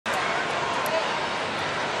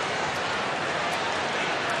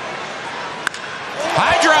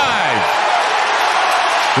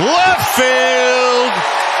Left field.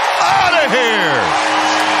 Out of here.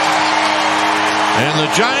 And the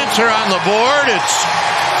Giants are on the board. It's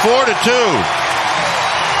 4-2.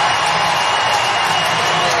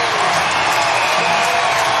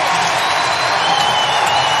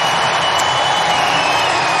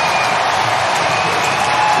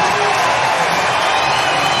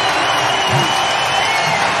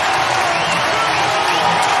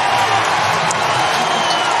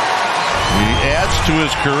 To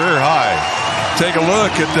his career high. Take a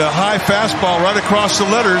look at the high fastball right across the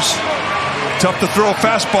letters. Tough to throw a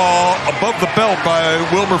fastball above the belt by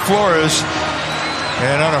Wilmer Flores.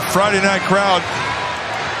 And on a Friday night crowd.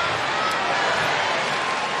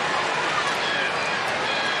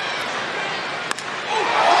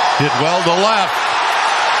 Hit well to left.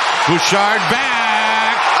 Bouchard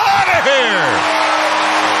back. Out of here.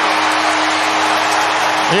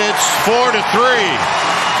 It's 4-3.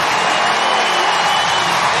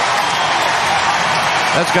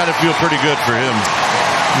 That's got to feel pretty good for him.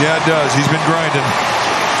 Yeah, it does. He's been grinding.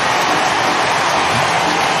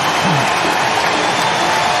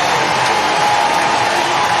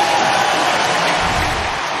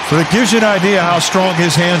 So it gives you an idea how strong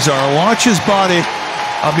his hands are. Watch his body.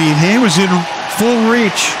 I mean, he was in full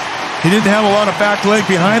reach. He didn't have a lot of back leg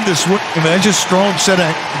behind this swing. I mean, that's just strong set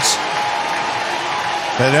of hands.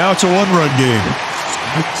 And now it's a one-run game.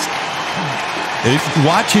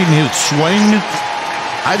 Watching his swing,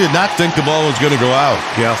 I did not think the ball was going to go out.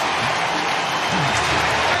 Yeah.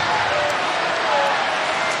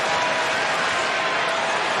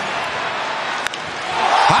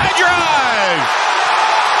 High drive.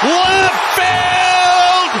 Left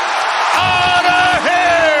field. Out of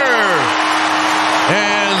here.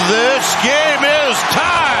 And this game is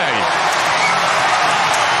tied.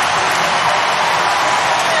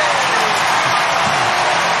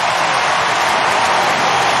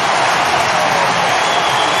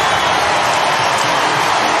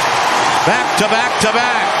 Back to back to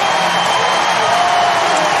back.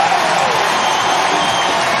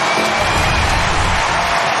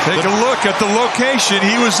 Take a look at the location.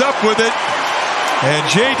 He was up with it. And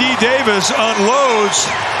J.D. Davis unloads.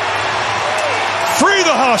 Free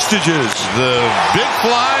the hostages. The big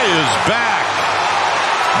fly is back.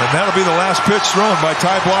 And that'll be the last pitch thrown by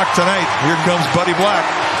Ty Block tonight. Here comes Buddy Black.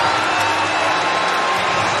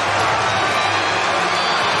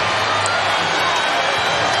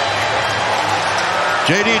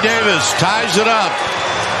 J.D. Davis ties it up.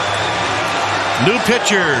 New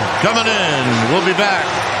pitcher coming in. We'll be back.